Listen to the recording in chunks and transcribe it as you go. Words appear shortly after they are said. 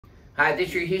Hi, this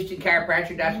is your Houston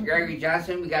chiropractor, Dr. Gregory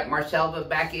Johnson. We got Marcelva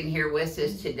back in here with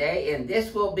us today, and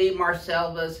this will be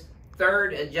Marcelva's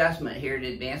third adjustment here at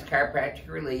Advanced Chiropractic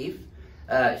Relief.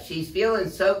 She's feeling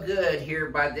so good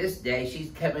here by this day. She's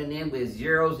coming in with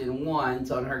 0s and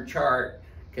 1s on her chart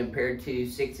compared to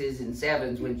 6s and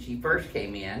 7s when she first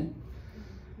came in.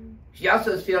 She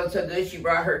also is feeling so good, she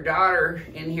brought her daughter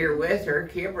in here with her,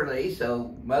 Kimberly,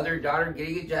 so mother and daughter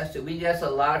getting adjusted. We adjust a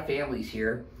lot of families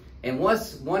here. And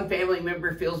once one family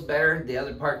member feels better, the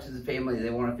other parts of the family,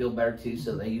 they want to feel better too,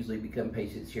 so they usually become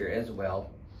patients here as well.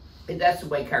 And that's the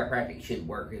way chiropractic should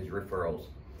work, is referrals.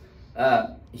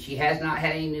 She has not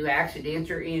had any new accidents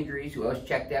or injuries. We always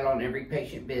check that on every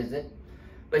patient visit.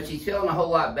 But she's feeling a whole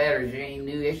lot better. Is there any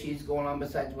new issues going on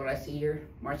besides what I see here,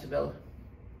 Marcebella?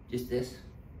 Just this?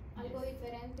 Algo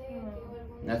diferente,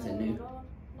 Nothing new?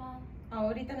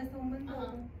 Ahorita en este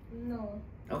momento, no.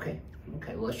 Okay,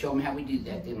 okay. Well, let's show them how we do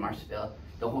that then, Marcebella.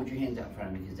 Don't hold your hands out in front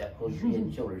of me because that pulls your head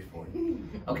and shoulders forward.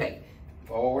 Okay,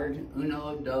 forward,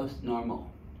 uno, dos,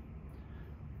 normal.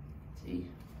 See?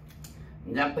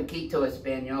 Un poquito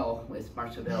español with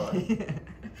Marcebella.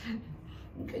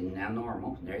 Okay, now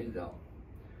normal. There you go.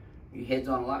 Your head's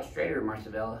on a lot straighter,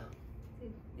 Marcebella.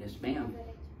 Yes, ma'am.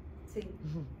 Sí.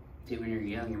 See, when you're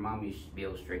young, your mom used to be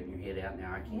able to straighten your head out.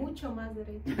 Now I can't. Mucho más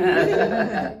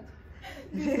derecho.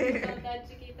 Cuando estaba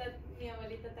chiquita, mi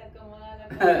abuelita te acomoda la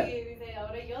cabeza y dice,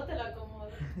 ahora yo te la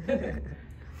acomodo.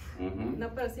 No,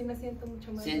 pero sí me siento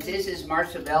mucho más. Since this is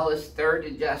Marcebella's third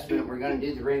adjustment, we're going to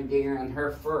do the ring dinger on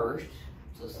her first.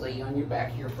 So let's lay you on your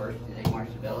back here first today,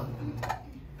 Marcebella.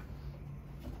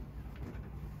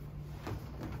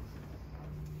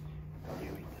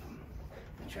 There we go.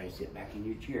 Try to sit back in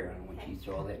your chair. I don't want you to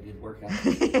throw all that good work out.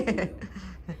 There we go.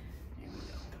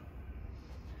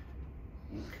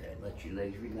 Okay, let your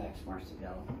legs relax,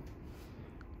 Marcebella.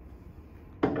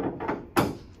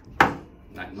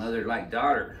 Like mother, like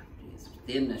daughter.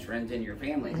 Thinness runs in your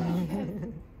family, huh?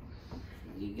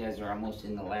 You guys are almost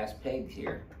in the last pegs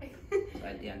here.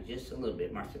 Slide down just a little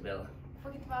bit, Marcebella.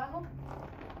 Un poquito abajo.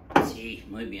 Sí,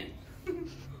 muy bien.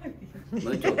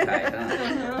 Mucho tight,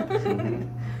 huh?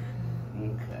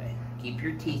 Okay. Keep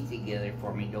your teeth together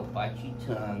for me. Don't bite your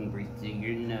tongue. Breathe through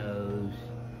your nose.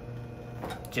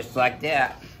 Just like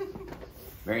that.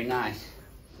 Very nice.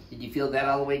 Did you feel that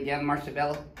all the way down,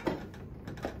 Marcebella?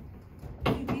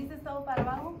 ¿Hiciste todo para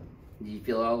abajo? Did you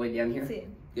feel it all the way down here? Sí.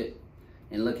 Good.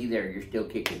 And looky there, you're still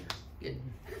kicking. Good.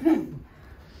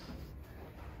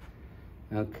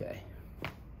 Okay.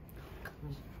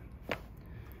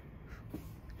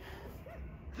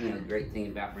 You know, the great thing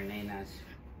about Renee and I's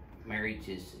marriage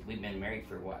is we've been married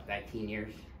for what, 19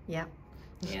 years? Yeah.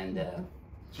 And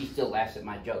she still laughs at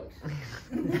my jokes.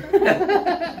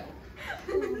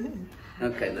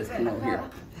 Okay, let's come over here.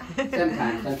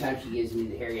 Sometimes she gives me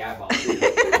the hairy eyeball too.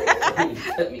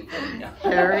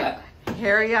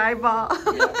 Hairy eyeball.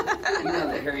 Yeah. You know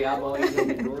the hairy eyeball is on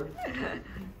the door?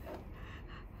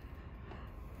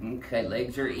 Okay,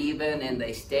 legs are even and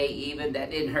they stay even. That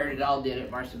didn't hurt at all, did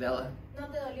it, Marcebella? No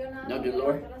te dolió nada. No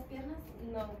dolor? Las piernas?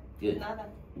 No. Good. Nada.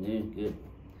 Yeah, good.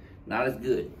 Not as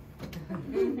good.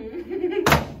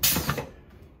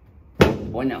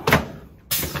 Bueno.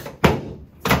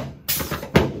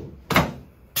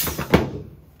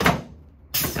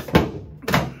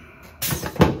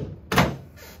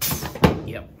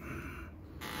 Yep.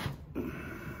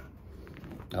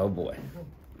 Oh boy.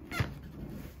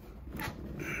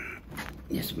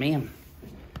 Yes, ma'am.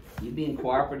 You being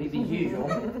cooperative as usual.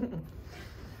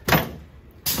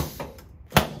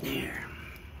 There.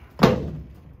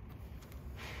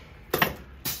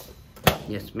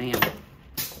 Yes, ma'am.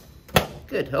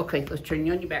 Good. Okay, let's turn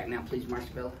you on your back now, please,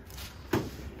 Marcebella. There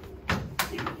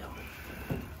we go.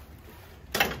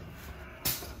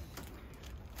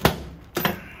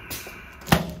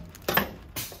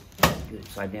 Good.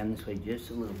 Slide down this way just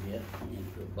a little bit, and then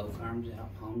put both arms out,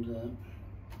 palms up.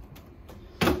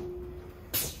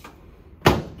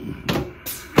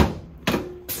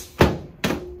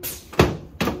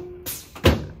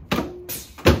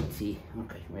 Sí,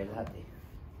 okay, relate.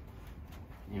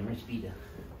 And respira.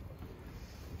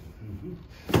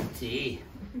 Sí.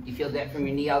 You feel that from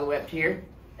your knee all the way up to here?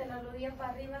 De la rodilla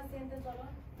para arriba, ¿sientes dolor?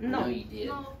 No, you did.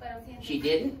 No, pero sientes. She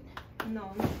didn't?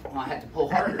 No. Well, I had to pull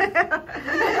harder.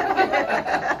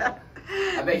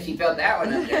 I bet she felt that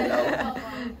one up there, though.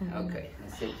 Okay,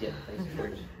 let's sit you face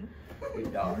towards your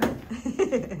daughter.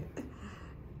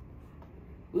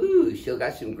 Ooh, still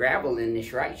got some gravel in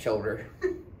this right shoulder.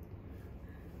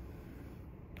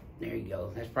 There you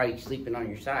go. That's probably sleeping on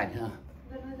your side, huh?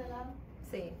 ¿Duermes de lado?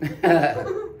 Sí.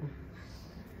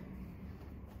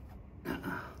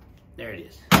 There it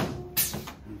is.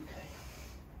 Okay.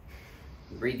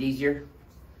 Breathe easier?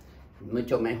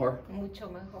 Mucho mejor? Mucho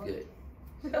mejor. Good.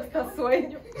 Hasta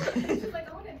sueño. She's like,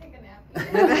 I want to take a nap.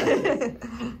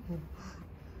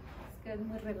 Es que es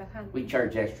muy relajante. We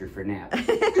charge extra for naps.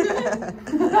 Te va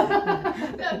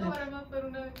a cobrar más por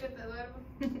una vez que te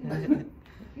duermo.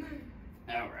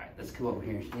 All right, let's come over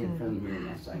here and stand in front of the mirror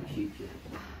now so I can shoot you.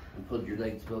 And pull your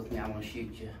legs both now, I'm gonna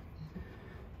shoot you.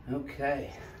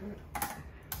 Okay.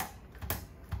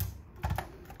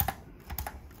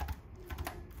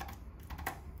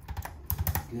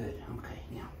 Good, okay,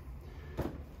 now.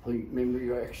 Remember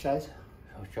your exercise?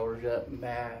 So shoulders up and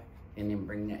back, and then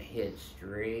bring that head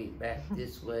straight back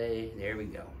this way. There we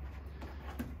go.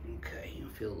 Okay, you'll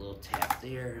feel a little tap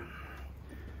there.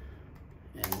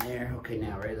 And there, okay,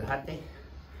 now relajate.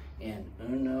 And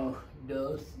uno,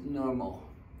 dos, normal.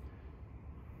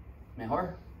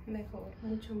 Mejor? Mejor,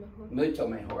 mucho mejor. Mucho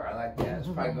mejor, I like that. It's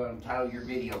probably going to title your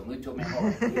video, Mucho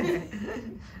Mejor.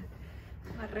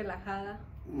 Más relajada.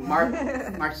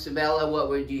 Marcela, what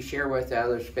would you share with the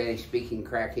other Spanish-speaking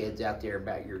crackheads out there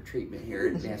about your treatment here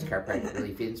at Advanced Chiropractic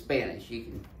Relief in Spanish? You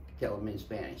can tell them in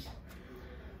Spanish.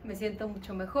 Me siento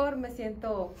mucho mejor, me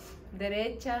siento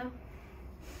derecha,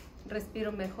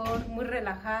 respiro mejor, muy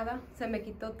relajada. Se me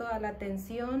quitó toda la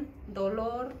tensión,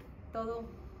 dolor, todo.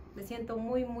 Me siento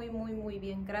muy, muy, muy, muy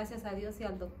bien. Gracias a Dios y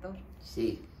al doctor.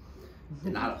 Sí. De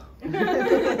nada.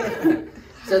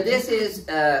 So this is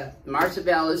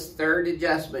Marcebella's third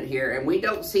adjustment here, and we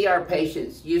don't see our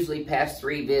patients usually past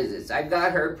 3 visits. I've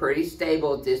got her pretty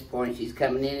stable at this point. She's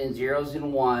coming in zeros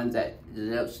and ones. That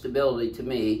denotes stability to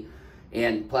me.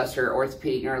 And plus her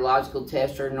orthopedic neurological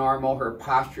tests are normal. Her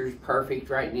posture is perfect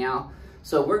right now.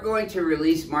 So we're going to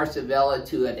release Marcebella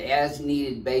to an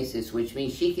as-needed basis, which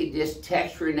means she can just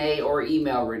text Renee or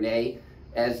email Renee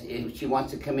as if she wants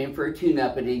to come in for a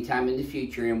tune-up at any time in the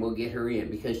future, and we'll get her in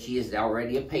because she is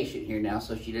already a patient here now,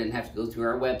 so she doesn't have to go through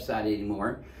our website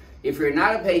anymore. If you're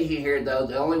not a patient here, though,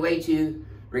 the only way to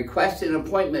request an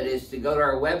appointment is to go to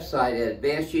our website at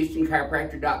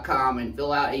advancedhoustonchiropractor.com and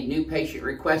fill out a new patient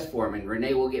request form, and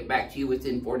Renee will get back to you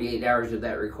within 48 hours of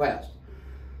that request.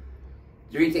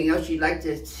 Is there anything else you'd like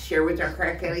to share with our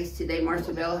crack caddies today,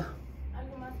 Marcebella?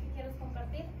 ¿Algo más que quieres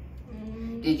compartir?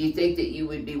 Did you think that you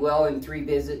would be well in 3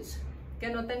 visits? Que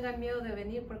no tengan miedo de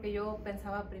venir porque yo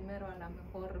pensaba primero a lo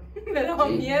mejor me daba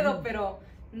miedo, pero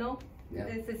no. Yeah.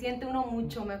 Se siente uno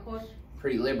mucho mejor.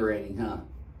 Pretty liberating, huh?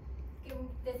 Que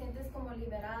te sientes como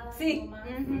liberada. Sí, Como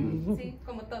más. sí,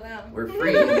 como toda. We're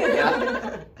free.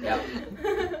 Yeah. Yeah.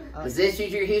 This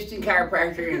is your Houston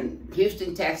chiropractor in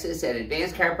Houston, Texas at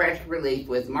Advanced Chiropractic Relief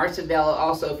with Marcebella,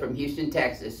 also from Houston,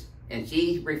 Texas. And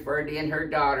she referred in her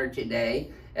daughter today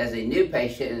as a new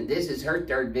patient, and this is her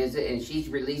 3rd visit, and she's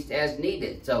released as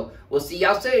needed. So we'll see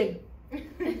y'all soon.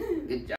 Good job.